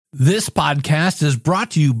This podcast is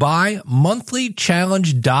brought to you by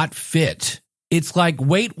monthlychallenge.fit. It's like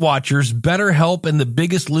Weight Watchers, BetterHelp, and The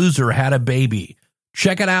Biggest Loser had a baby.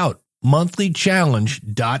 Check it out,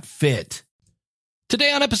 monthlychallenge.fit.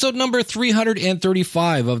 Today on episode number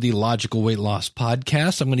 335 of the Logical Weight Loss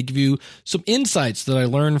Podcast, I'm going to give you some insights that I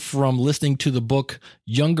learned from listening to the book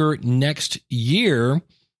Younger Next Year.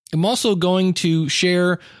 I'm also going to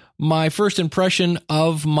share my first impression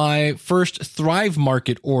of my first Thrive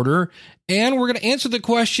Market order, and we're going to answer the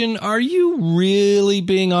question, are you really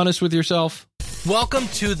being honest with yourself? Welcome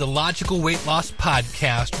to the Logical Weight Loss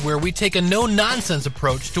Podcast, where we take a no-nonsense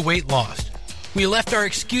approach to weight loss. We left our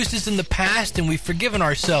excuses in the past, and we've forgiven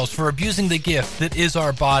ourselves for abusing the gift that is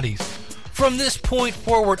our bodies. From this point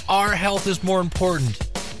forward, our health is more important.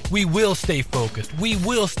 We will stay focused. We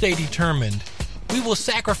will stay determined. We will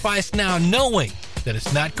sacrifice now, knowing that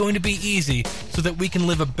it's not going to be easy so that we can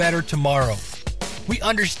live a better tomorrow. We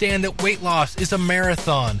understand that weight loss is a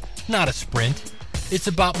marathon, not a sprint. It's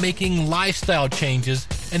about making lifestyle changes,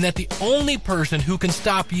 and that the only person who can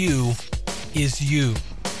stop you is you.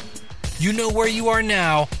 You know where you are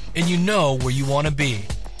now, and you know where you want to be.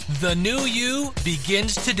 The new you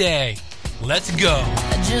begins today. Let's go.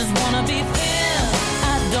 I just want to be thin.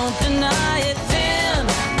 I don't deny it, thin.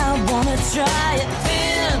 I want to try it,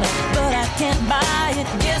 thin. But I can't buy it.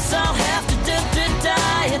 Guess I'll have to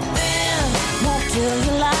diet thin. Won't tell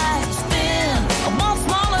you lies, thin. I want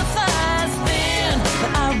smaller thighs, thin.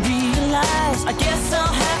 But I realize I guess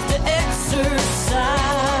I'll have to exercise.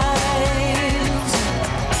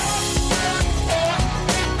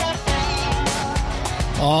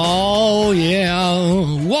 Oh,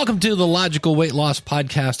 yeah. Welcome to the Logical Weight Loss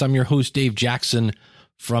Podcast. I'm your host, Dave Jackson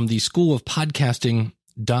from the School of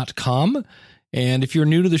Podcasting.com. And if you're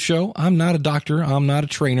new to the show, I'm not a doctor, I'm not a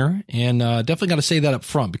trainer, and definitely got to say that up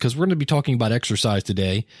front because we're going to be talking about exercise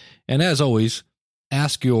today. And as always,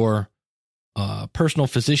 ask your personal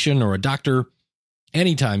physician or a doctor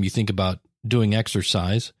anytime you think about doing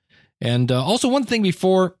exercise. And also one thing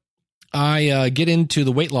before I get into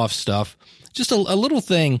the weight loss stuff, just a little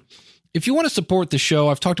thing. If you want to support the show,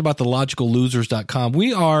 I've talked about the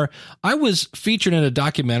logicallosers.com. I was featured in a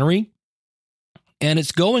documentary, and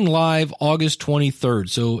it's going live August 23rd.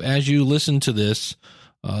 So as you listen to this,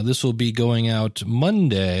 this will be going out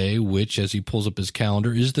Monday, which, as he pulls up his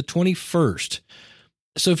calendar, is the 21st.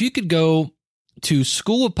 So if you could go to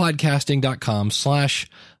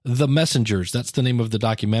schoolofpodcasting.com/The Messengers. That's the name of the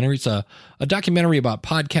documentary. It's a documentary about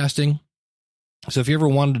podcasting. So if you ever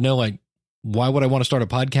wanted to know, like, why would I want to start a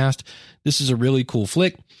podcast? This is a really cool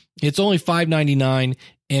flick. It's only $5.99,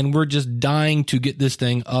 and we're just dying to get this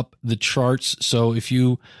thing up the charts. So if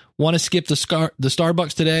you want to skip the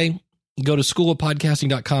Starbucks today, go to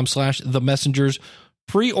schoolofpodcasting.com/The Messengers.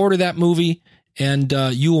 Pre-order that movie, and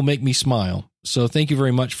you will make me smile. So thank you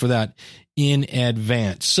very much for that in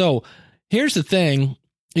advance. So here's the thing.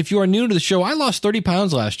 If you are new to the show, I lost 30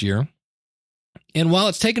 pounds last year. And while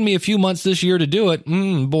it's taken me a few months this year to do it,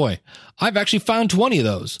 boy, I've actually found 20 of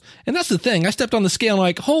those. And that's the thing. I stepped on the scale and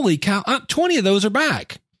like, holy cow, 20 of those are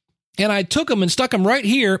back. And I took them and stuck them right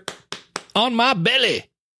here on my belly.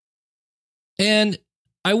 And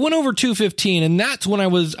I went over 215, and that's when I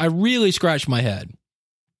really scratched my head.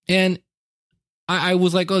 And I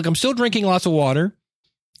was like, look, I'm still drinking lots of water.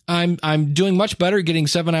 I'm doing much better at getting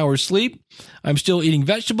 7 hours sleep. I'm still eating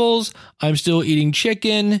vegetables. I'm still eating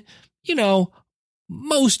chicken,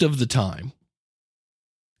 most of the time.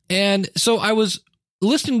 And so I was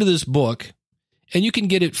listening to this book, and you can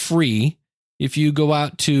get it free if you go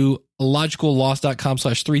out to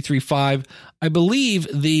logicalloss.com/335. I believe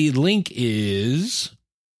the link is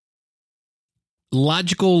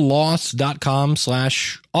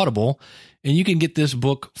logicalloss.com/audible, and you can get this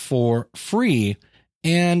book for free.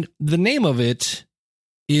 And the name of it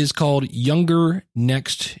is called Younger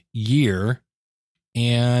Next Year.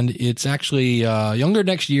 And it's actually Younger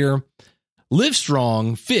Next Year, Live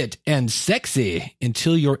Strong, Fit, and Sexy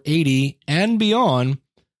Until You're 80 and Beyond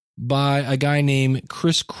by a guy named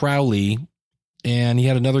Chris Crowley. And he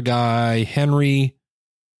had another guy, Henry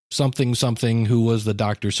something, who was the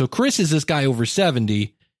doctor. So Chris is this guy over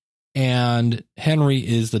 70, and Henry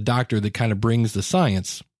is the doctor that kind of brings the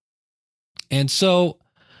science. And so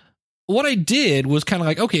what I did was kind of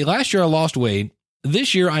like, okay, last year I lost weight.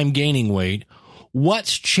 This year I'm gaining weight.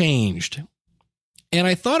 What's changed? And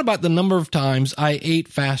I thought about the number of times I ate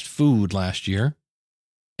fast food last year.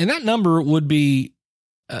 And that number would be,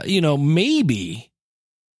 maybe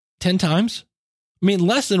 10 times. I mean,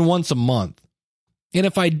 less than once a month. And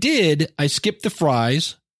if I did, I skipped the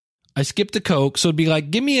fries. I skipped the Coke. So it'd be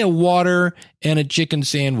like, give me a water and a chicken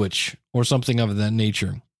sandwich or something of that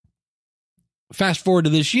nature. fast forward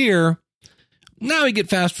to this year, now we get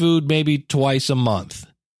fast food maybe twice a month.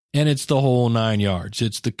 And it's the whole 9 yards.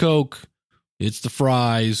 It's the Coke, it's the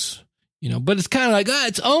fries, but it's kind of like,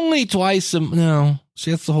 it's only twice no.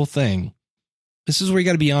 See, that's the whole thing. This is where you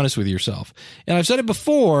got to be honest with yourself. And I've said it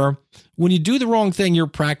before, when you do the wrong thing, you're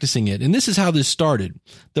practicing it. And this is how this started.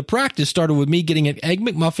 The practice started with me getting an Egg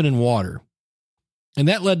McMuffin and water. And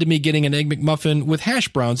that led to me getting an Egg McMuffin with hash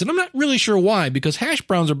browns. And I'm not really sure why, because hash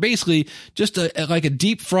browns are basically just like a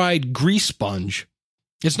deep fried grease sponge.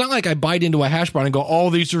 It's not like I bite into a hash brown and go, oh,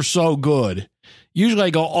 these are so good. Usually I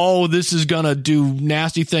go, oh, this is going to do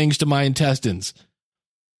nasty things to my intestines.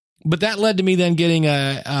 But that led to me then getting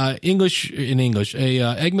a Egg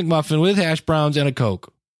McMuffin with hash browns and a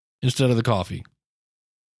Coke instead of the coffee.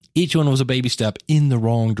 Each one was a baby step in the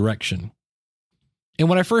wrong direction. And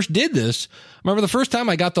when I first did this, I remember the first time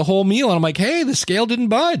I got the whole meal and I'm like, hey, the scale didn't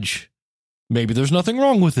budge. Maybe there's nothing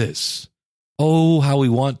wrong with this. Oh, how we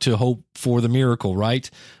want to hope for the miracle, right?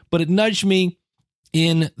 But it nudged me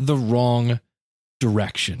in the wrong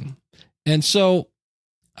direction. And so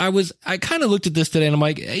I kind of looked at this today and I'm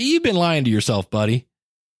like, hey, you've been lying to yourself, buddy.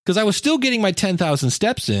 Because I was still getting my 10,000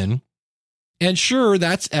 steps in. And sure,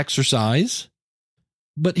 that's exercise.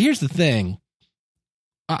 But here's the thing.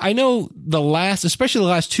 I know especially the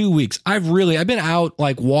last 2 weeks, I've been out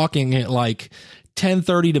like walking at like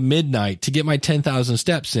 10:30 to midnight to get my 10,000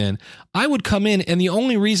 steps in. I would come in and the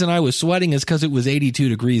only reason I was sweating is because it was 82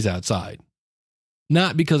 degrees outside.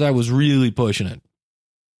 Not because I was really pushing it.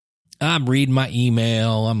 I'm reading my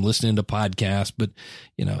email, I'm listening to podcasts, but,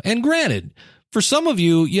 and granted, for some of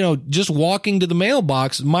you, just walking to the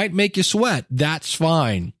mailbox might make you sweat. That's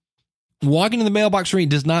fine. Walking to the mailbox for me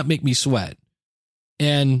does not make me sweat.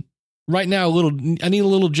 And right now, I need a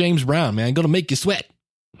little James Brown, man. Going to make you sweat.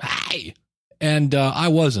 Hi. And I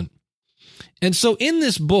wasn't. And so in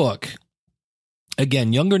this book,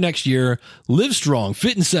 again, Younger Next Year, Live Strong,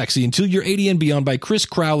 Fit and Sexy Until You're 80 and Beyond by Chris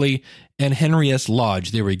Crowley and Henry S.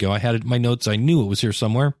 Lodge. There we go. I had it in my notes. I knew it was here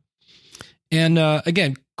somewhere. And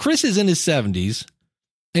again, Chris is in his 70s,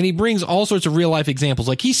 and he brings all sorts of real life examples.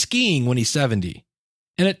 Like he's skiing when he's 70.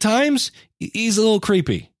 And at times, he's a little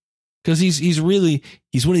creepy because he's one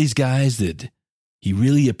of these guys that he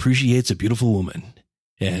really appreciates a beautiful woman.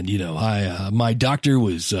 And, my doctor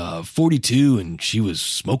was 42 and she was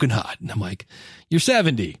smoking hot. And I'm like, you're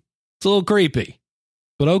 70. It's a little creepy,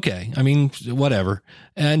 but okay. I mean, whatever.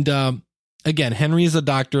 And again, Henry is the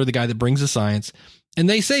doctor, the guy that brings the science. And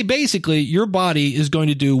they say basically your body is going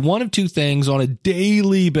to do one of two things on a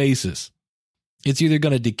daily basis. It's either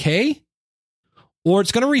going to decay or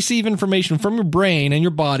it's going to receive information from your brain and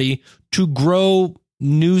your body to grow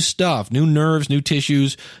new stuff, new nerves, new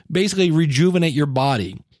tissues, basically rejuvenate your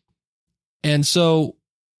body. And so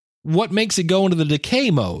what makes it go into the decay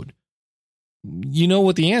mode? You know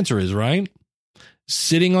what the answer is, right?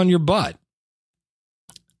 Sitting on your butt.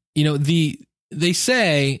 They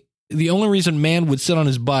say the only reason man would sit on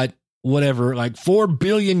his butt, like 4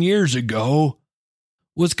 billion years ago,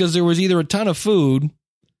 was because there was either a ton of food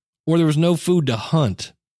or there was no food to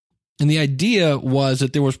hunt. And the idea was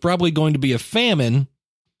that there was probably going to be a famine.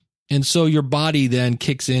 And so your body then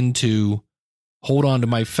kicks into hold on to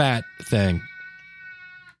my fat thing.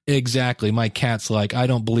 Exactly. My cat's like, I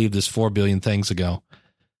don't believe this 4 billion things ago.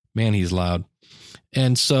 Man, he's loud.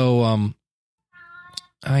 And so,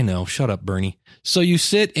 I know. Shut up, Bernie. So you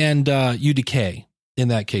sit and you decay in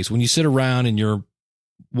that case. When you sit around and you're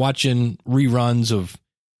watching reruns of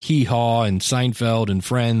Hee Haw and Seinfeld and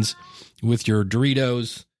Friends with your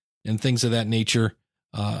Doritos and things of that nature,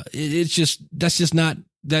 that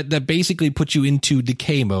basically puts you into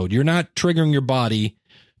decay mode. You're not triggering your body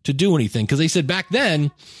to do anything. Because they said back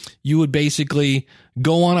then you would basically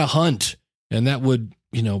go on a hunt and that would,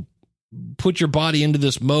 put your body into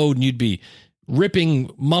this mode and you'd be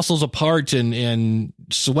ripping muscles apart and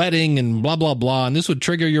sweating and blah, blah, blah. And this would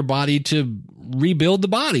trigger your body to rebuild the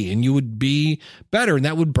body and you would be better. And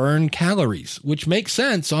that would burn calories, which makes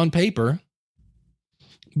sense on paper.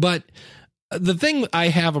 But the thing I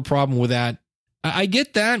have a problem with that, I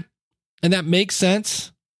get that, and that makes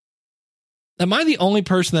sense. Am I the only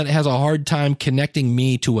person that has a hard time connecting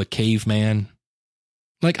me to a caveman?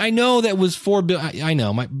 Like, I know that was 4 billion. I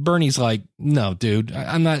know. Bernie's like, no, dude,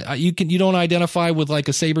 I'm not. You don't identify with like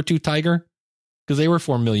a saber-toothed tiger because they were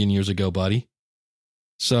 4 million years ago, buddy.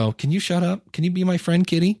 So can you shut up? Can you be my friend,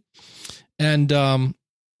 kitty? And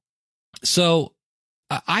so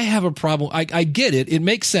I have a problem. I get it. It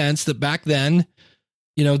makes sense that back then,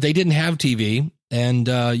 they didn't have TV and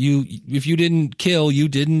if you didn't kill, you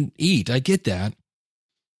didn't eat. I get that.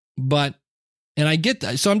 And I get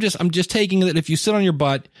that. So I'm just taking that if you sit on your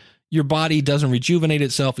butt, your body doesn't rejuvenate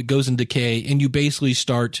itself. It goes in decay, and you basically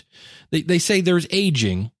start, they say there's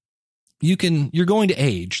aging. You're going to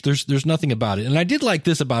age. There's nothing about it. And I did like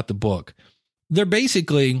this about the book. They're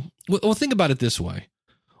basically, well, think about it this way.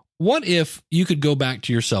 What if you could go back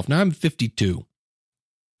to yourself? Now I'm 52.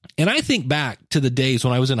 And I think back to the days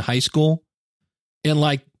when I was in high school, and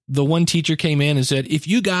like the one teacher came in and said, if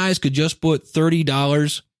you guys could just put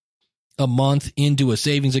 $30 a month into a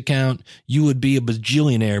savings account, you would be a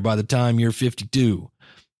bajillionaire by the time you're 52.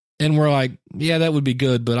 And we're like, yeah, that would be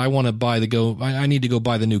good, but I want to I need to go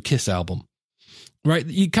buy the new Kiss album. Right?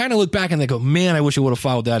 You kind of look back and they go, man, I wish I would have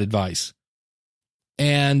followed that advice.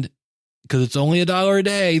 And because it's only $1 a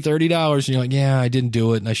day, $30, and you're like, yeah, I didn't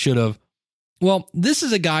do it and I should have. Well, this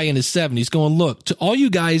is a guy in his 70s going, look, to all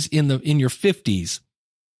you guys in your 50s,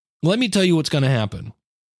 let me tell you what's going to happen.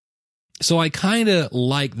 So I kind of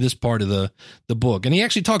like this part of the book. And he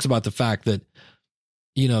actually talks about the fact that,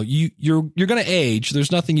 you know, you're going to age.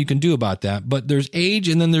 There's nothing you can do about that, but there's age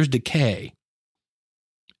and then there's decay.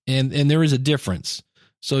 And there is a difference.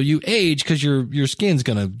 So you age because your skin's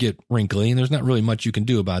going to get wrinkly, and there's not really much you can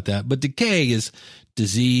do about that. But decay is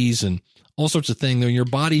disease and all sorts of things. Your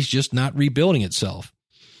body's just not rebuilding itself.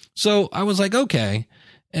 So I was like, okay.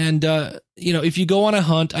 And, you know, if you go on a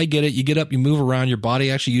hunt, I get it. You get up, you move around, your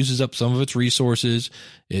body actually uses up some of its resources.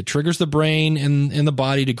 It triggers the brain and the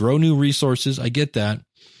body to grow new resources. I get that.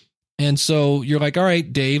 And so you're like, all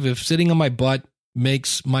right, Dave, if sitting on my butt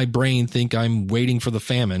makes my brain think I'm waiting for the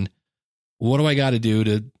famine, what do I got to do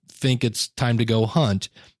to think it's time to go hunt?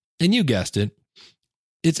 And you guessed it.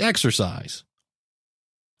 It's exercise.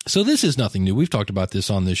 So this is nothing new. We've talked about this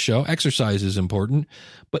on this show. Exercise is important.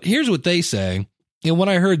 But here's what they say. And when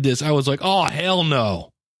I heard this, I was like, oh, hell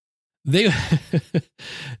no. They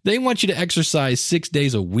want you to exercise 6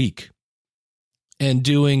 days a week and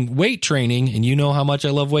doing weight training. And you know how much I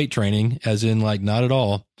love weight training, as in like not at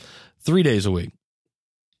all, 3 days a week.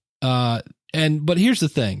 But here's the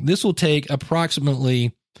thing. This will take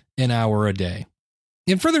approximately an hour a day.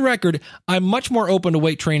 And for the record, I'm much more open to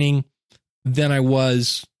weight training than I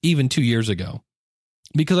was even 2 years ago,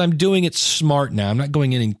 because I'm doing it smart now. I'm not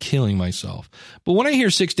going in and killing myself. But when I hear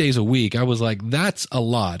 6 days a week, I was like, that's a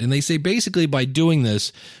lot. And they say basically by doing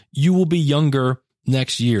this, you will be younger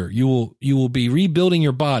next year. You will be rebuilding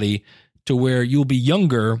your body to where you'll be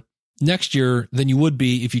younger next year than you would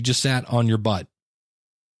be if you just sat on your butt.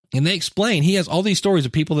 And they explain, he has all these stories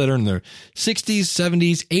of people that are in their 60s,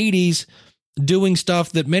 70s, 80s doing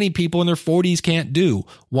stuff that many people in their 40s can't do.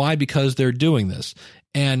 Why? Because they're doing this.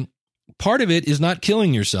 And part of it is not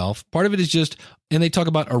killing yourself. Part of it is just, and they talk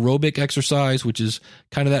about aerobic exercise, which is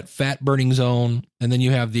kind of that fat burning zone. And then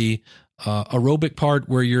you have the aerobic part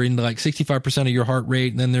where you're in like 65% of your heart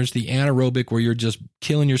rate. And then there's the anaerobic where you're just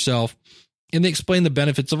killing yourself. And they explain the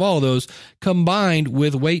benefits of all of those combined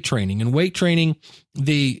with weight training. And weight training,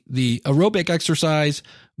 the aerobic exercise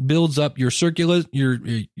builds up your circulation,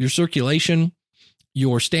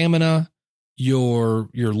 your stamina, your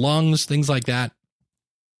lungs, things like that.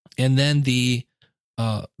 And then the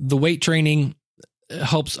weight training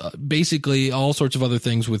helps basically all sorts of other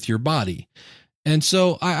things with your body. And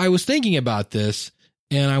so I was thinking about this,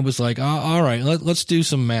 and I was like, all right, let's do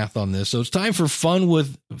some math on this. So it's time for fun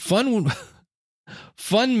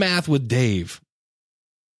math with Dave.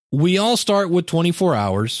 We all start with 24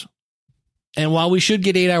 hours. And while we should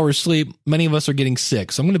get 8 hours sleep, many of us are getting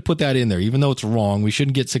 6. So I'm going to put that in there, even though it's wrong. We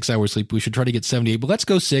shouldn't get 6 hours sleep. We should try to get 78, but let's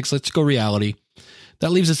go 6. Let's go reality.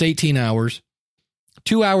 That leaves us 18 hours,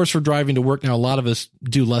 2 hours for driving to work. Now, a lot of us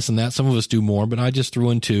do less than that. Some of us do more, but I just threw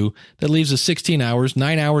in 2. That leaves us 16 hours,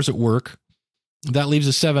 9 hours at work. That leaves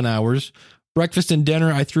us 7 hours. Breakfast and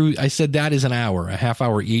dinner, I said that is an hour, a half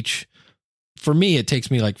hour each. For me, it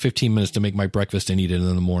takes me like 15 minutes to make my breakfast and eat it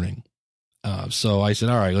in the morning. So I said,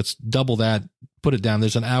 all right, let's double that, put it down.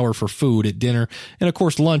 There's an hour for food at dinner. And of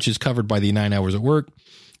course, lunch is covered by the 9 hours at work.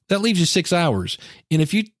 That leaves you 6 hours. And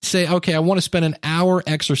if you say, okay, I want to spend an hour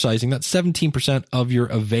exercising, that's 17% of your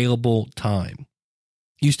available time.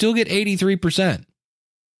 You still get 83%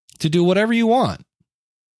 to do whatever you want.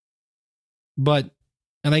 But,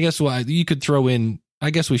 and I guess you could throw in, I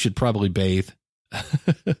guess we should probably bathe.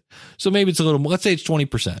 So maybe it's a little more, let's say it's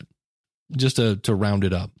 20%, just to round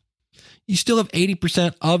it up. You still have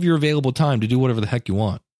 80% of your available time to do whatever the heck you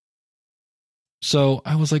want. So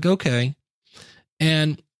I was like, okay.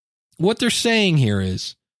 And what they're saying here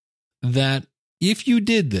is that if you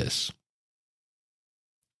did this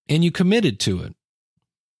and you committed to it,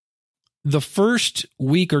 the first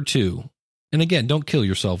week or two, and again, don't kill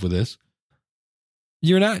yourself with this,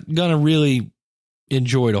 you're not going to really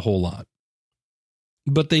enjoy it a whole lot.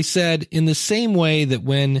 But they said in the same way that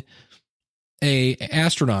when a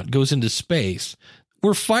astronaut goes into space,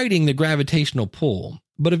 we're fighting the gravitational pull.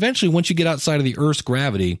 But eventually, once you get outside of the Earth's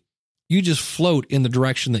gravity, you just float in the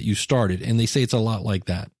direction that you started. And they say it's a lot like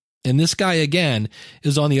that. And this guy, again,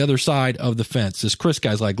 is on the other side of the fence. This Chris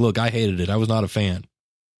guy's like, look, I hated it. I was not a fan.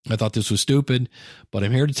 I thought this was stupid, but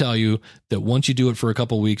I'm here to tell you that once you do it for a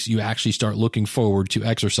couple of weeks, you actually start looking forward to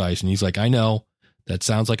exercise. And he's like, I know that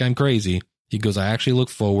sounds like I'm crazy. He goes, I actually look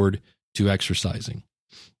forward to exercising.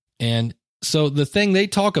 And so the thing they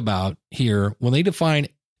talk about here when they define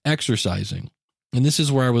exercising, and this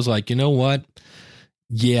is where I was like, you know what?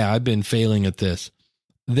 Yeah, I've been failing at this.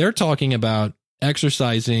 They're talking about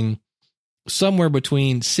exercising somewhere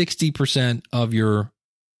between 60% of your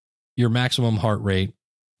maximum heart rate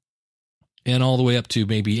and all the way up to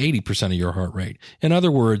maybe 80% of your heart rate. In other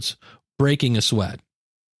words, breaking a sweat.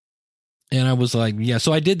 And I was like, yeah,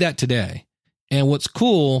 so I did that today. And what's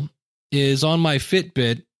cool is on my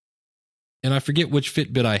Fitbit, and I forget which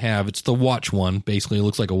Fitbit I have. It's the watch one. Basically, it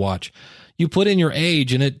looks like a watch. You put in your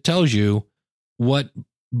age and it tells you what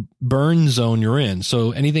burn zone you're in.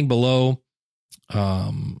 So anything below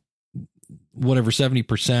whatever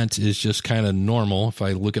 70% is just kind of normal. If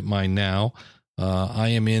I look at mine now, I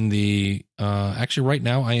am in the actually right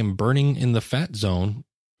now I am burning in the fat zone.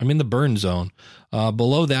 I'm in the burn zone.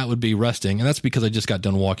 Below that would be resting, and that's because I just got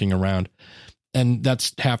done walking around. And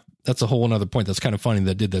that's a whole another point. That's kind of funny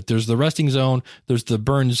that did that. There's the resting zone, there's the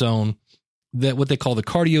burn zone, that what they call the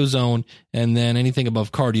cardio zone, and then anything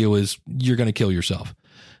above cardio is you're going to kill yourself.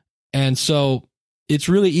 And so it's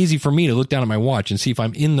really easy for me to look down at my watch and see if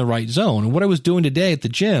I'm in the right zone. And what I was doing today at the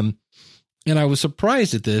gym, and I was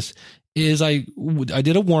surprised at this, is I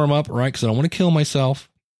did a warm up, right? Because I don't want to kill myself.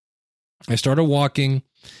 I started walking,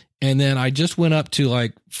 and then I just went up to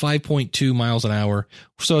like 5.2 miles an hour.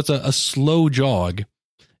 So it's a slow jog.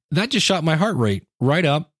 That just shot my heart rate right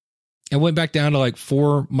up and went back down to like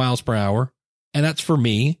 4 miles per hour. And that's for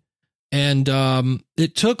me. And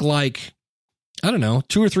it took like, I don't know,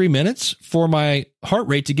 2 or 3 minutes for my heart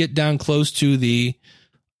rate to get down close to the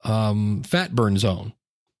fat burn zone,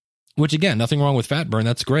 which again, nothing wrong with fat burn.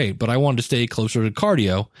 That's great. But I wanted to stay closer to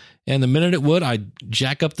cardio. And the minute it would, I'd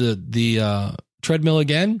jack up the treadmill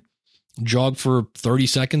again, jog for 30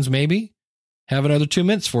 seconds, maybe have another 2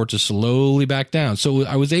 minutes for it to slowly back down. So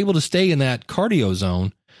I was able to stay in that cardio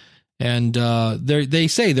zone. And they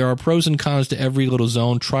say there are pros and cons to every little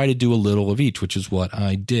zone. Try to do a little of each, which is what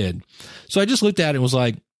I did. So I just looked at it and was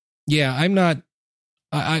like, yeah, I'm not,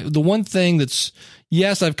 the one thing that's,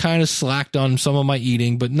 yes, I've kind of slacked on some of my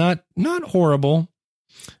eating, but not horrible.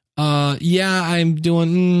 Yeah, I'm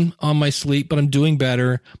doing on my sleep, but I'm doing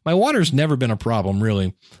better. My water's never been a problem,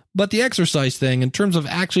 really. But the exercise thing, in terms of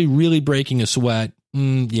actually really breaking a sweat,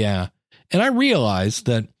 yeah. And I realized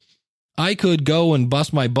that I could go and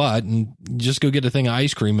bust my butt and just go get a thing of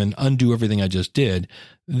ice cream and undo everything I just did.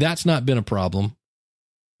 That's not been a problem.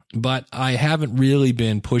 But I haven't really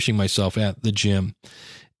been pushing myself at the gym.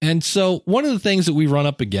 And so one of the things that we run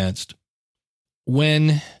up against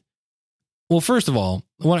first of all,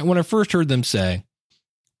 when I first heard them say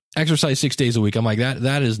exercise 6 days a week, I'm like,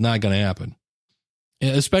 that is not going to happen,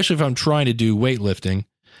 especially if I'm trying to do weightlifting.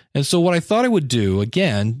 And so what I thought I would do,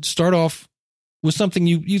 again, start off with something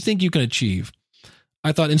you think you can achieve.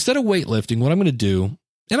 I thought instead of weightlifting, what I'm going to do,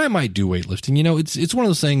 and I might do weightlifting, it's one of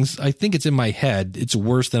those things, I think it's in my head, it's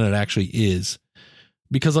worse than it actually is.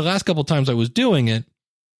 Because the last couple of times I was doing it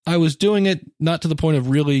not to the point of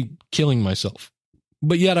really killing myself.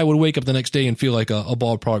 But yet I would wake up the next day and feel like a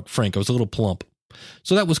ballpark Frank. I was a little plump.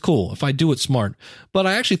 So that was cool if I do it smart. But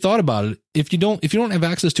I actually thought about it. If you don't have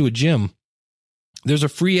access to a gym, there's a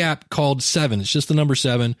free app called 7. It's just the number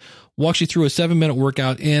 7. Walks you through a 7-minute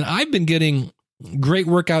workout. And I've been getting great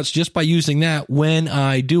workouts just by using that when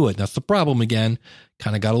I do it. That's the problem again.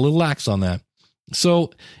 Kind of got a little lax on that.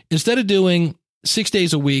 So instead of doing 6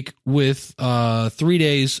 days a week with 3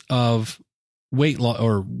 days of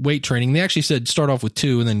weight training, they actually said start off with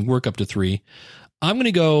 2 and then work up to 3. I'm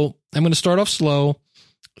going to start off slow,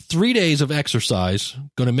 3 days of exercise,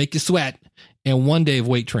 going to make you sweat, and 1 day of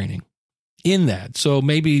weight training in that. So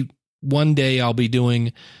maybe one day I'll be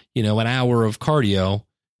doing, an hour of cardio,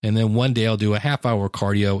 and then one day I'll do a half-hour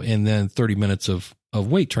cardio and then 30 minutes of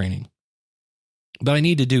weight training. But I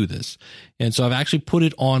need to do this. And so I've actually put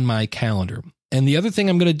it on my calendar. And the other thing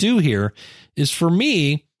I'm going to do here is, for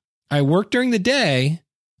me, I work during the day,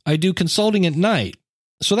 I do consulting at night.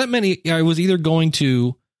 So that meant I was either going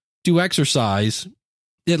to do exercise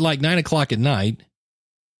at like 9 o'clock at night,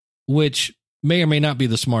 which may or may not be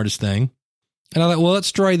the smartest thing. And I thought, well,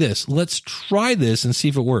 let's try this. Let's try this and see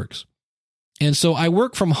if it works. And so I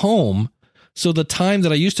work from home. So the time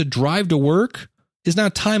that I used to drive to work is now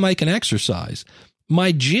time I can exercise.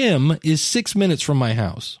 My gym is 6 minutes from my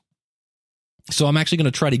house. So I'm actually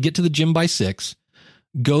going to try to get to the gym by 6,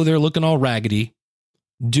 go there looking all raggedy,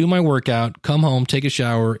 do my workout, come home, take a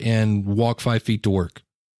shower, and walk 5 feet to work.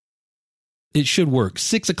 It should work.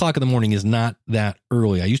 6 o'clock in the morning is not that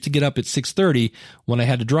early. I used to get up at 6:30 when I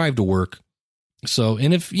had to drive to work. So,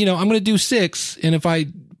 and if, I'm going to do 6, and if I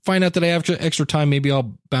find out that I have extra time, maybe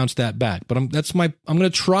I'll bounce that back. But I'm going to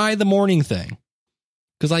try the morning thing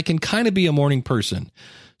because I can kind of be a morning person.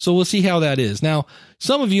 So we'll see how that is. Now,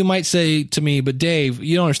 some of you might say to me, but Dave,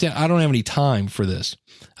 you don't understand. I don't have any time for this.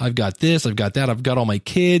 I've got this, I've got that. I've got all my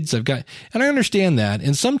kids. And I understand that.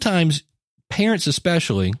 And sometimes parents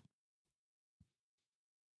especially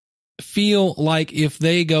feel like if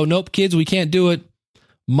they go, nope, kids, we can't do it.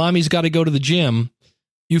 Mommy's got to go to the gym.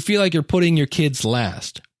 You feel like you're putting your kids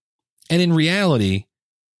last. And in reality,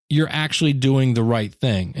 you're actually doing the right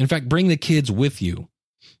thing. In fact, bring the kids with you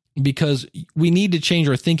because we need to change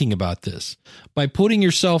our thinking about this. By putting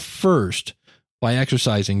yourself first, by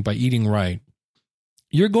exercising, by eating right,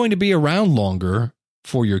 you're going to be around longer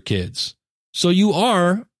for your kids. So you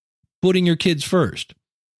are putting your kids first.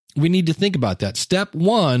 We need to think about that. Step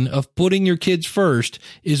 1 of putting your kids first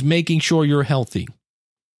is making sure you're healthy.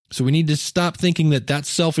 So we need to stop thinking that that's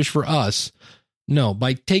selfish for us. No,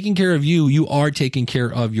 by taking care of you, you are taking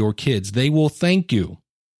care of your kids. They will thank you.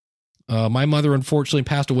 My mother, unfortunately,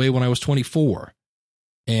 passed away when I was 24.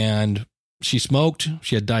 And she smoked.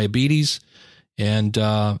 She had diabetes. And,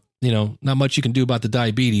 not much you can do about the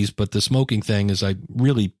diabetes, but the smoking thing is I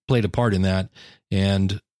really played a part in that.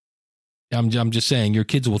 And I'm just saying your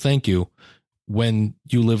kids will thank you when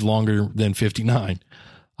you live longer than 59.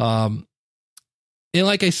 And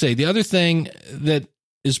like I say, the other thing that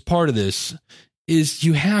is part of this is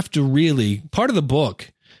you have to really, part of the book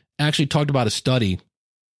actually talked about a study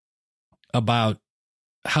about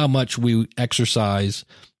how much we exercise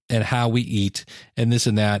and how we eat and this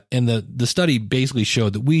and that. And the study basically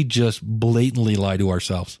showed that we just blatantly lie to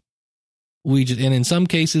ourselves. And in some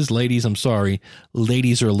cases, ladies, I'm sorry,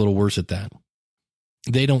 ladies are a little worse at that.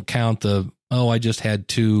 They don't count I just had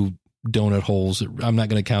 2 donut holes. I'm not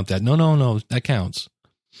going to count that. No, that counts.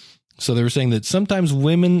 So they were saying that sometimes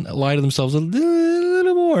women lie to themselves a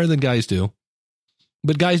little more than guys do,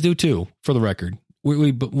 but guys do too, for the record.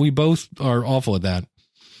 We both are awful at that.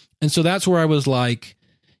 And so that's where I was like,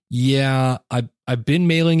 yeah, I've been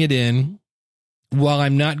mailing it in. While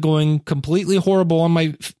I'm not going completely horrible on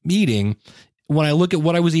my eating, when I look at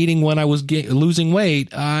what I was eating when I was losing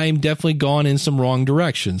weight, I'm definitely gone in some wrong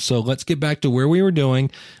direction. So let's get back to where we were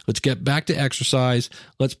doing. Let's get back to exercise.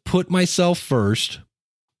 Let's put myself first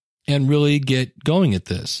and really get going at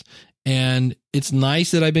this. And it's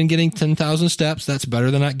nice that I've been getting 10,000 steps. That's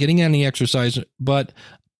better than not getting any exercise, but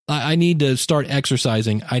I need to start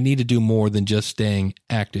exercising. I need to do more than just staying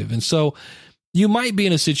active. And so you might be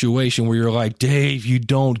in a situation where you're like, Dave, you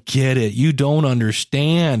don't get it. You don't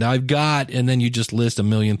understand. And then you just list a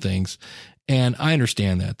million things. And I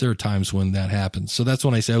understand that. There are times when that happens. So that's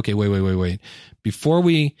when I say, okay, wait.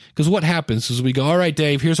 Because what happens is we go, all right,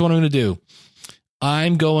 Dave, here's what I'm going to do.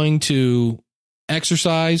 I'm going to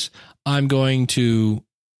exercise. I'm going to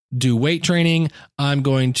do weight training. I'm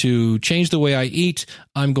going to change the way I eat.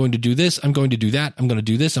 I'm going to do this. I'm going to do that. I'm going to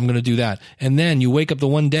do this. I'm going to do that. And then you wake up the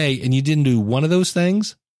one day and you didn't do one of those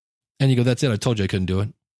things. And you go, that's it. I told you I couldn't do it.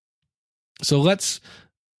 So that's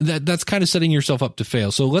kind of setting yourself up to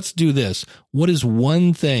fail. So let's do this. What is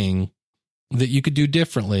one thing that you could do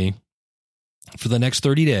differently for the next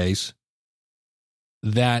 30 days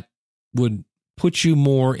that would put you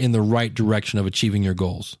more in the right direction of achieving your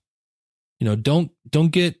goals? Don't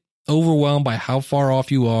get overwhelmed by how far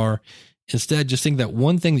off you are. Instead, just think that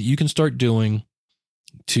one thing that you can start doing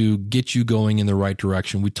to get you going in the right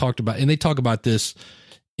direction. We talked about, and they talk about this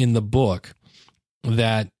in the book,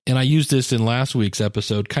 and I used this in last week's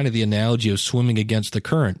episode, kind of the analogy of swimming against the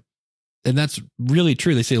current. And that's really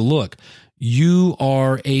true. They say, look, you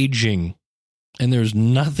are aging and there's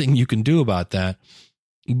nothing you can do about that.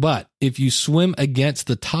 But if you swim against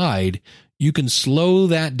the tide, you can slow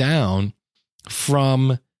that down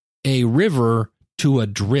from a river to a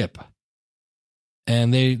drip.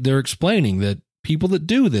 And they're explaining that people that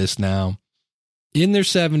do this now in their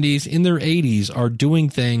 70s, in their 80s are doing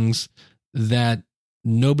things that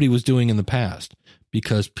nobody was doing in the past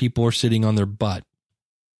because people are sitting on their butt.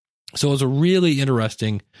 So it was a really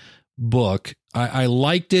interesting book. I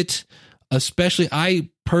liked it, especially I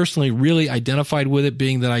personally really identified with it,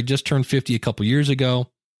 being that I just turned 50 a couple years ago.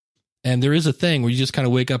 And there is a thing where you just kind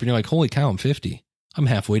of wake up and you're like, holy cow, I'm 50. I'm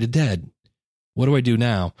halfway to dead. What do I do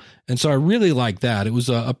now? And so I really like that. It was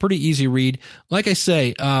a pretty easy read. Like I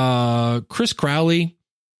say, Chris Crowley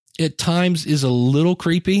at times is a little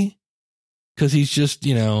creepy because he's just,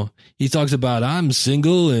 he talks about I'm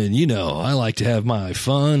single and, I like to have my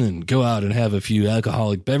fun and go out and have a few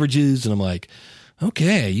alcoholic beverages. And I'm like,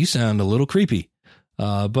 okay, you sound a little creepy.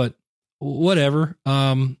 But whatever.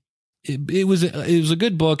 It was a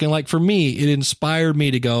good book. And like for me, it inspired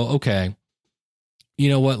me to go, okay, you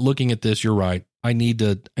know what? Looking at this, you're right. I need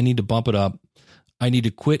to bump it up. I need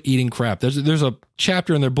to quit eating crap. There's a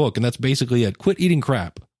chapter in their book, and that's basically it. Quit eating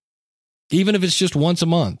crap. Even if it's just once a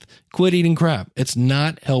month, quit eating crap. It's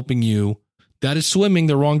not helping you. That is swimming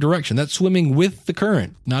the wrong direction. That's swimming with the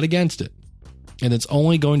current, not against it. And it's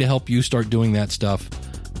only going to help you start doing that stuff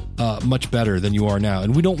much better than you are now.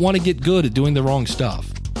 And we don't want to get good at doing the wrong stuff.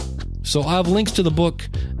 So I have links to the book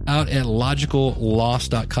out at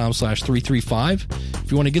logicalloss.com/335.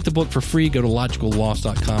 If you want to get the book for free, go to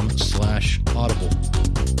logicalloss.com/audible.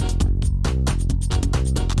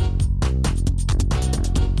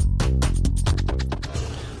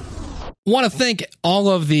 Want to thank all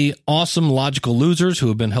of the awesome Logical Losers who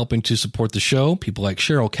have been helping to support the show. People like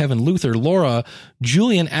Cheryl, Kevin, Luther, Laura,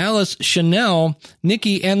 Julian, Alice, Chanel,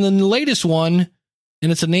 Nikki, and the latest one,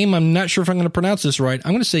 and it's a name I'm not sure if I'm going to pronounce this right.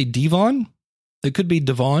 I'm going to say Devon. It could be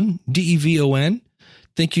Devon, Devon.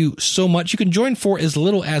 Thank you so much. You can join for as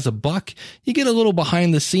little as $1. You get a little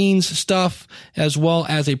behind the scenes stuff as well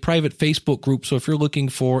as a private Facebook group. So if you're looking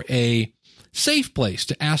for a safe place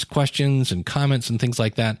to ask questions and comments and things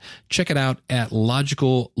like that, check it out at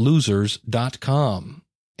logicallosers.com.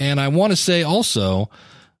 And I want to say also,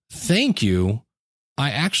 thank you. I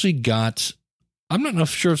actually got, I'm not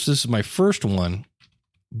sure if this is my first one,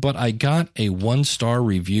 but I got a 1-star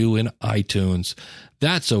review in iTunes.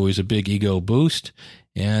 That's always a big ego boost.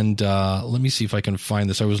 And let me see if I can find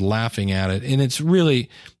this. I was laughing at it. And it's really,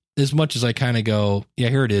 as much as I kind of go, yeah,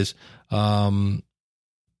 here it is.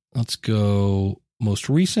 Let's go most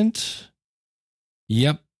recent.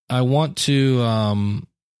 Yep. I want to,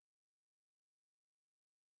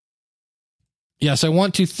 yes, I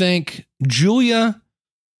want to thank Julia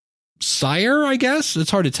Sire, I guess.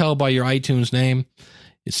 It's hard to tell by your iTunes name.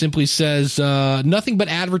 It simply says, nothing but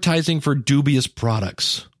advertising for dubious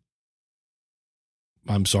products.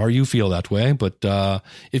 I'm sorry you feel that way, but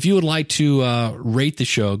if you would like to rate the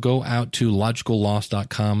show, go out to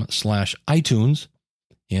logicalloss.com/iTunes,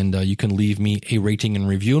 and you can leave me a rating and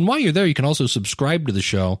review. And while you're there, you can also subscribe to the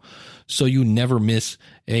show so you never miss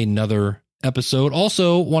another episode.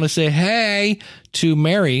 Also want to say hey to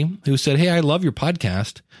Mary, who said, hey, I love your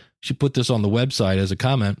podcast. She put this on the website as a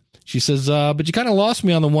comment. She says, but you kind of lost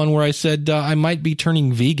me on the one where I said I might be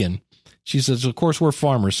turning vegan. She says, of course, we're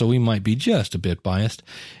farmers, so we might be just a bit biased.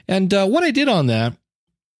 And what I did on that,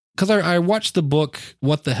 because I watched the book,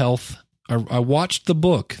 What the Health. I watched the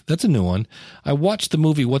book. That's a new one. I watched the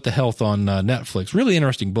movie, What the Health, on Netflix. Really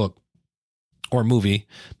interesting book or movie.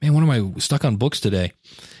 Man, what am I stuck on books today?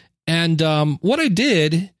 And what I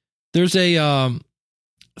did, there's a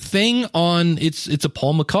thing on, it's a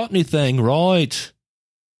Paul McCartney thing, right?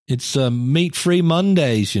 It's Meat Free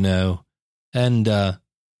Mondays, and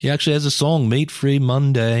he actually has a song, Meat Free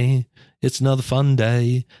Monday. It's another fun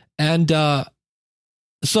day. And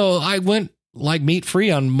so I went like meat free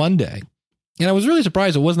on Monday. And I was really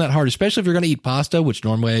surprised it wasn't that hard, especially if you're going to eat pasta, which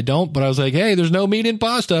normally I don't. But I was like, hey, there's no meat in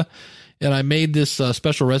pasta. And I made this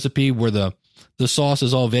special recipe where the sauce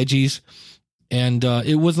is all veggies. And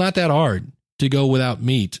it was not that hard to go without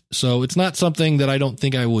meat. So it's not something that I don't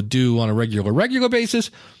think I would do on a regular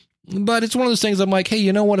basis. But it's one of those things I'm like, hey,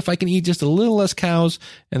 you know what? If I can eat just a little less cows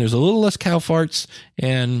and there's a little less cow farts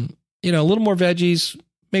and, a little more veggies,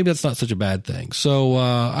 maybe that's not such a bad thing. So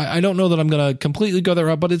I don't know that I'm going to completely go that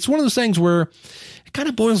route, but it's one of those things where it kind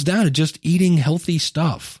of boils down to just eating healthy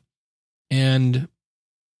stuff. And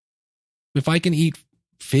if I can eat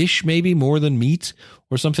fish maybe more than meat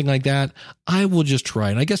or something like that, I will just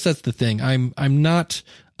try. And I guess that's the thing. I'm not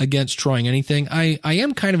against trying anything. I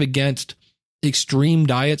am kind of against extreme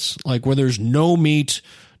diets, like where there's no meat,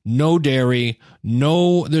 no dairy,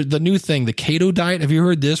 the new thing, the keto diet. Have you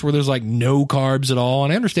heard this, where there's like no carbs at all?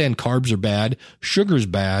 And I understand carbs are bad, sugar's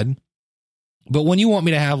bad, but when you want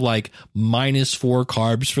me to have like -4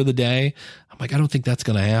 carbs for the day, I'm like, I don't think that's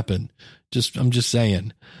going to happen. I'm just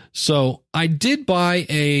saying. So I did buy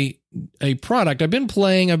a product. I've been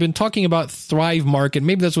talking about Thrive Market.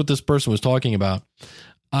 Maybe that's what this person was talking about.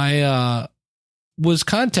 I was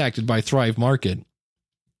contacted by Thrive Market,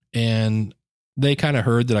 and they kind of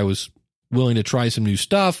heard that I was willing to try some new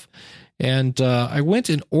stuff. And I went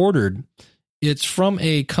and ordered. It's from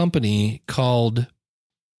a company called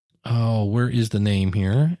where is the name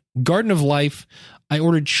here? Garden of Life. I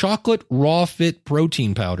ordered chocolate raw fit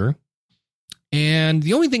protein powder. And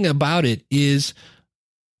the only thing about it is,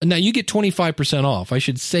 now you get 25% off. I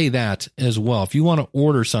should say that as well. If you want to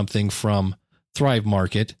order something from Thrive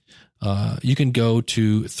Market, you can go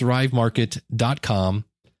to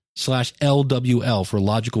thrivemarket.com/LWL for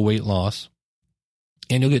logical weight loss.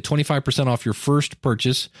 And you'll get 25% off your first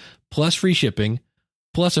purchase, plus free shipping,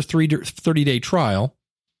 plus a 30-day trial.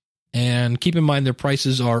 And keep in mind their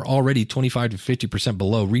prices are already 25 to 50%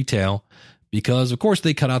 below retail because, of course,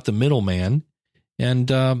 they cut out the middleman. And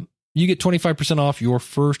you get 25% off your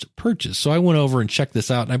first purchase. So I went over and checked this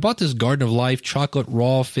out, and I bought this Garden of Life chocolate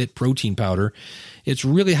raw fit protein powder. It's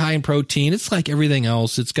really high in protein. It's like everything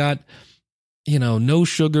else. It's got, no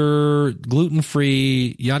sugar,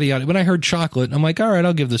 gluten-free, yada, yada. When I heard chocolate, I'm like, all right,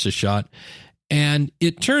 I'll give this a shot. And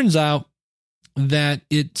it turns out that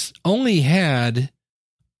it's only had,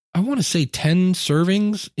 I want to say 10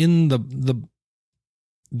 servings in the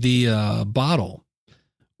bottle,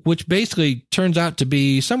 which basically turns out to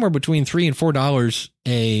be somewhere between $3 and $4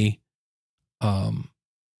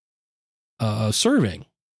 a serving.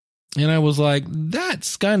 And I was like,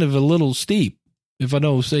 that's kind of a little steep, if I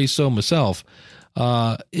don't say so myself.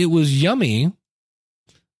 It was yummy,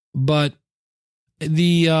 but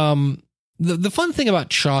the fun thing about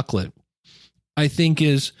chocolate, I think,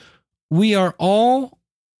 is we are all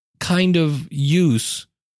kind of used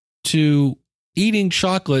to eating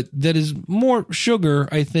chocolate that is more sugar,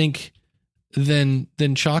 I think, than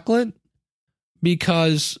chocolate,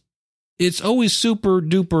 because it's always super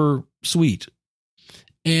duper sweet.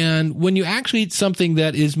 And when you actually eat something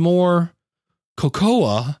that is more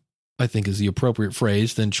cocoa, I think is the appropriate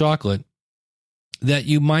phrase, than chocolate, that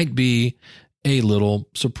you might be a little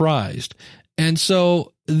surprised. And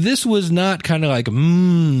so this was not kind of like,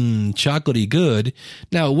 chocolatey good.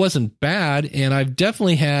 Now, it wasn't bad, and I've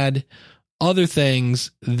definitely had other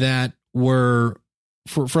things that were,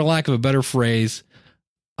 for lack of a better phrase,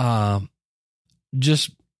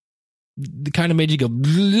 just the kind of made you go,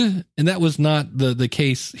 bleh, and that was not the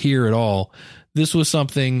case here at all. This was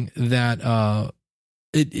something that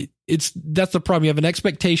that's the problem. You have an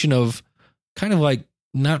expectation of kind of like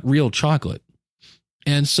not real chocolate.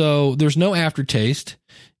 And so there's no aftertaste.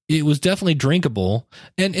 It was definitely drinkable.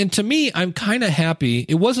 And to me, I'm kind of happy.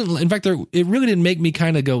 It wasn't, in fact, it really didn't make me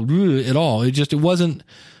kind of go at all. It wasn't,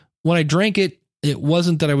 when I drank it, it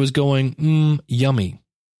wasn't that I was going, yummy.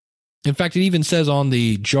 In fact, it even says on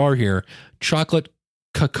the jar here, chocolate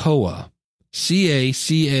cocoa,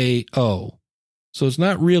 CACAO. So it's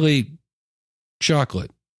not really chocolate,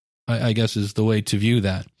 I guess is the way to view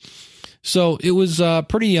that. So it was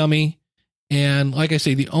pretty yummy. And like I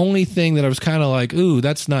say, the only thing that I was kind of like, ooh,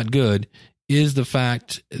 that's not good, is the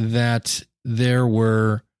fact that there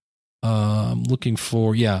were, looking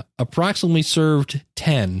for, approximately served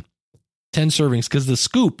 10 servings, because the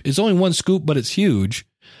scoop is only one scoop, but it's huge.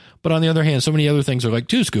 But on the other hand, so many other things are like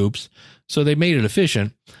 2 scoops, so they made it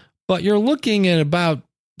efficient. But you're looking at about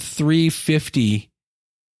 $3.50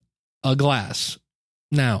 a glass.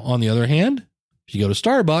 Now, on the other hand, if you go to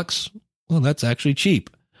Starbucks, well, that's actually cheap.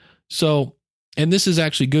 So, and this is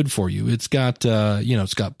actually good for you. It's got,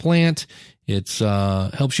 it's got plant. It's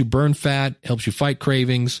helps you burn fat, helps you fight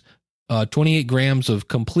cravings. 28 grams of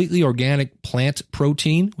completely organic plant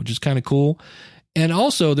protein, which is kind of cool. And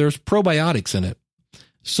also, there's probiotics in it.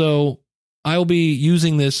 So I'll be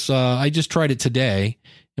using this. I just tried it today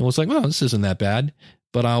and was like, well, this isn't that bad,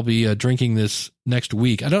 but I'll be drinking this next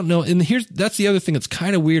week. I don't know. And that's the other thing that's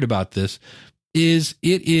kind of weird about this is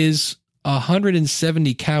it is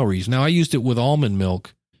 170 calories. Now I used it with almond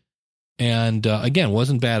milk and again,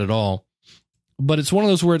 wasn't bad at all, but it's one of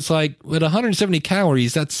those where it's like with 170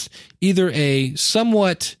 calories, that's either a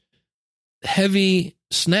somewhat heavy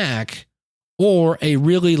snack or a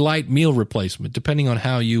really light meal replacement, depending on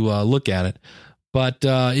how you look at it. But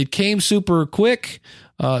it came super quick.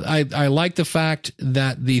 I like the fact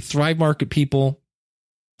that the Thrive Market people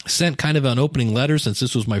sent kind of an opening letter, since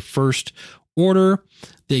this was my first order.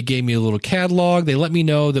 They gave me a little catalog. They let me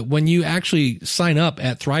know that when you actually sign up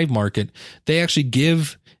at Thrive Market, they actually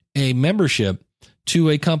give a membership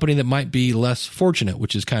to a company that might be less fortunate,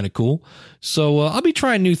 which is kind of cool. So I'll be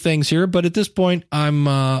trying new things here, but at this point,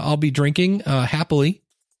 I'll be drinking happily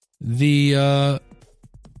the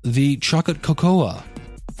chocolate cocoa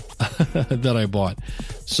that I bought.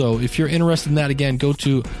 So if you're interested in that, again, go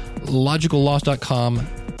to logicalloss.com.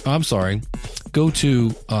 I'm sorry, go to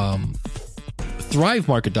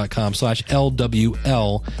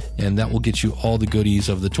thrivemarket.com/LWL, and that will get you all the goodies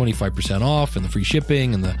of the 25% off and the free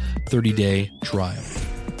shipping and the 30-day trial.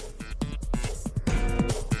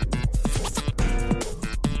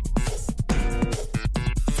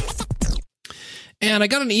 And I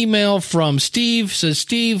got an email from Steve. Says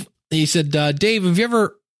Steve, he said, Dave,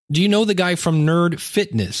 do you know the guy from Nerd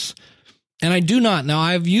Fitness? And I do not. Now,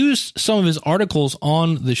 I've used some of his articles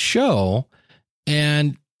on the show,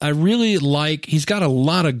 and I really he's got a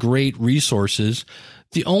lot of great resources.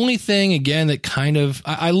 The only thing, again, that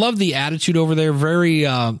I love the attitude over there.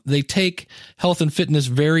 They take health and fitness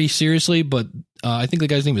very seriously, but I think the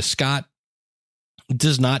guy's name is Scott,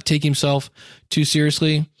 does not take himself too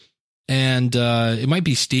seriously. And it might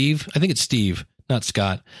be Steve. I think it's Steve, not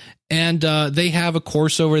Scott. And they have a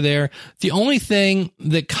course over there. The only thing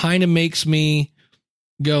that kind of makes me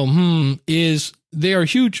go, is they are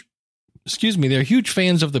huge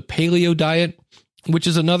fans of the paleo diet, which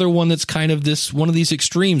is another one that's kind of one of these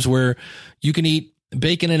extremes where you can eat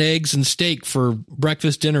bacon and eggs and steak for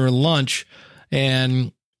breakfast, dinner, and lunch.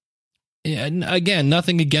 And again,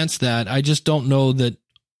 nothing against that. I just don't know that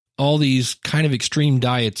all these kind of extreme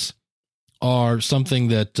diets are something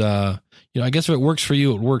that, I guess if it works for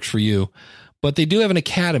you, it works for you. But they do have an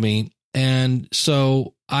academy. And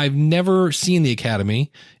so I've never seen the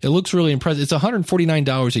academy. It looks really impressive. It's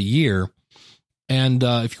 $149 a year. And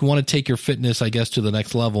if you want to take your fitness, I guess, to the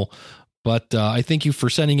next level. But I thank you for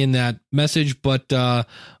sending in that message. But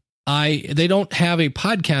they don't have a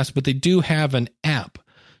podcast, but they do have an app.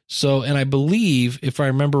 So, and I believe, if I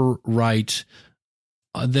remember right,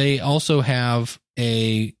 they also have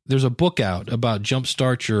there's a book out about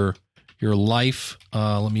jumpstart your life.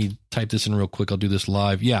 Let me type this in real quick. I'll do this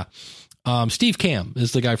live. Yeah. Steve Cam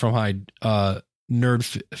is the guy from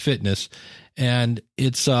Nerd Fitness. And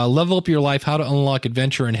it's Level Up Your Life, How to Unlock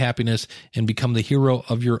Adventure and Happiness and Become the Hero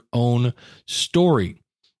of Your Own Story.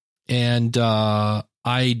 And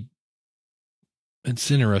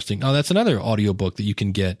it's interesting. Oh, that's another audiobook that you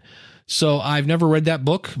can get. So I've never read that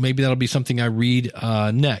book. Maybe that'll be something I read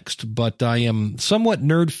next. But I am somewhat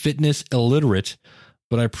Nerd Fitness illiterate,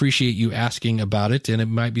 but I appreciate you asking about it, and it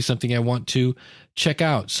might be something I want to check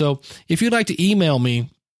out. So if you'd like to email me,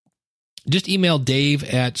 just email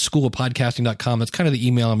dave@schoolofpodcasting.com. That's kind of the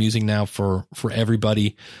email I'm using now for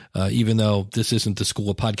everybody, even though this isn't the School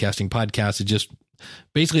of Podcasting podcast. It's just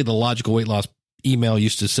basically the Logical Weight Loss email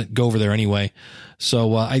used to go over there anyway.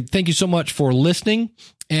 So I thank you so much for listening.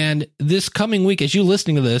 And this coming week, as you're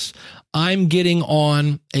listening to this, I'm getting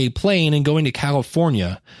on a plane and going to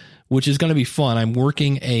California, which is going to be fun. I'm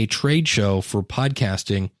working a trade show for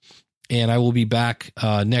podcasting, and I will be back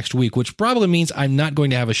next week, which probably means I'm not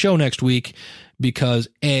going to have a show next week because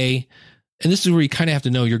and this is where you kind of have to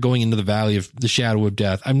know you're going into the valley of the shadow of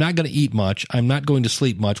death. I'm not going to eat much. I'm not going to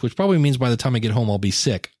sleep much, which probably means by the time I get home, I'll be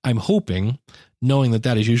sick. I'm hoping, knowing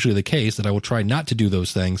that is usually the case, that I will try not to do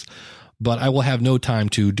those things, but I will have no time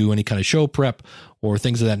to do any kind of show prep or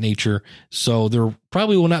things of that nature. So there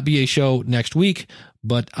probably will not be a show next week,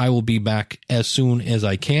 but I will be back as soon as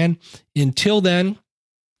I can. Until then,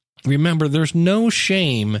 remember, there's no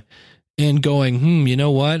shame in going, you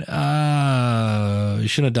know what? I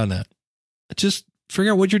shouldn't have done that. Just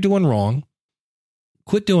figure out what you're doing wrong.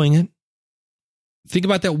 Quit doing it. Think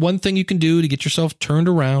about that one thing you can do to get yourself turned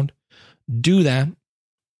around. Do that.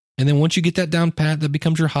 And then once you get that down pat, that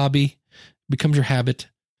becomes your hobby, becomes your habit.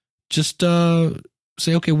 Just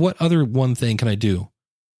say, okay, what other one thing can I do?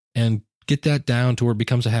 And get that down to where it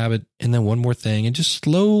becomes a habit. And then one more thing, and just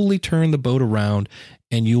slowly turn the boat around,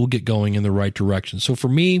 and you will get going in the right direction. So for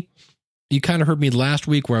me, you kind of heard me last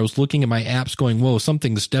week where I was looking at my apps going, whoa,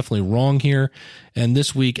 something's definitely wrong here. And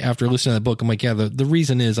this week, after listening to that book, I'm like, yeah, the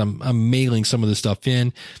reason is I'm mailing some of this stuff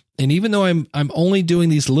in. And even though I'm only doing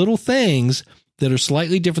these little things that are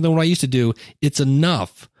slightly different than what I used to do, it's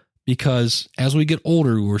enough, because as we get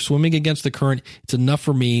older, we're swimming against the current. It's enough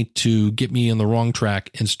for me to get me on the wrong track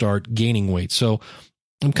and start gaining weight. So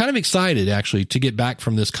I'm kind of excited, actually, to get back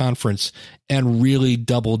from this conference and really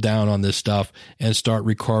double down on this stuff and start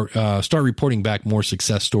reporting back more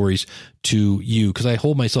success stories to you, because I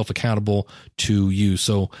hold myself accountable to you.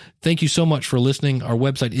 So thank you so much for listening. Our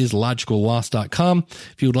website is logicalloss.com.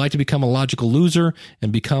 If you would like to become a logical loser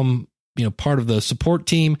and become part of the support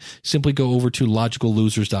team, simply go over to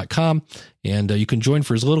logicallosers.com, and you can join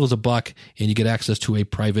for as little as $1, and you get access to a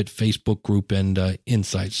private Facebook group and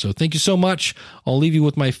insights. So thank you so much. I'll leave you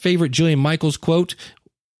with my favorite Jillian Michaels quote.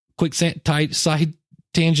 Quick side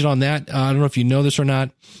tangent on that. I don't know if you know this or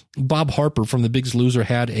not. Bob Harper from The Biggest Loser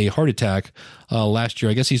had a heart attack last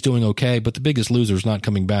year. I guess he's doing okay, but The Biggest Loser is not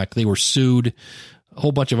coming back. They were sued. A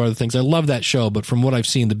whole bunch of other things. I love that show, but from what I've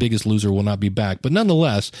seen, The Biggest Loser will not be back. But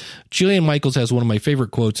nonetheless, Jillian Michaels has one of my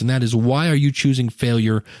favorite quotes, and that is, why are you choosing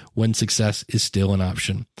failure when success is still an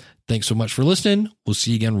option? Thanks so much for listening. We'll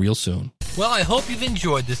see you again real soon. Well, I hope you've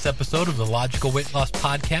enjoyed this episode of the Logical Weight Loss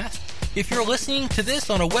Podcast. If you're listening to this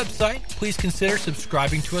on a website, please consider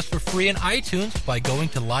subscribing to us for free in iTunes by going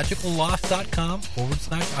to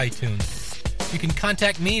logicalloss.com/iTunes. You can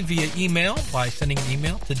contact me via email by sending an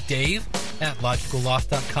email to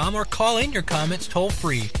dave@logicalloss.com or call in your comments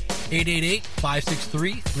toll-free,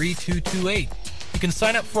 888-563-3228. You can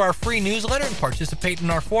sign up for our free newsletter and participate in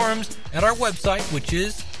our forums at our website, which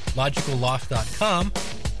is logicalloss.com.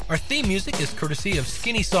 Our theme music is courtesy of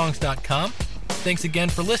skinnysongs.com. Thanks again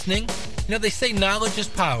for listening. You know, they say knowledge is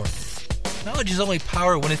power. Knowledge is only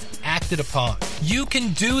power when it's acted upon. You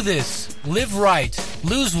can do this. Live right.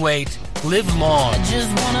 Lose weight. Live long. I just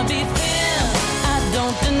wanna be thin. I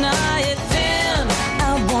don't deny it. Thin.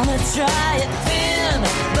 I wanna try it. Thin.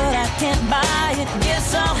 But I can't buy it.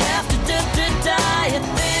 Guess I'll have to diet.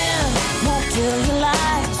 Thin. Won't kill your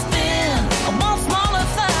life. Thin. I want smaller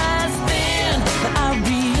thighs. Thin. But I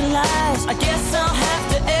realize I guess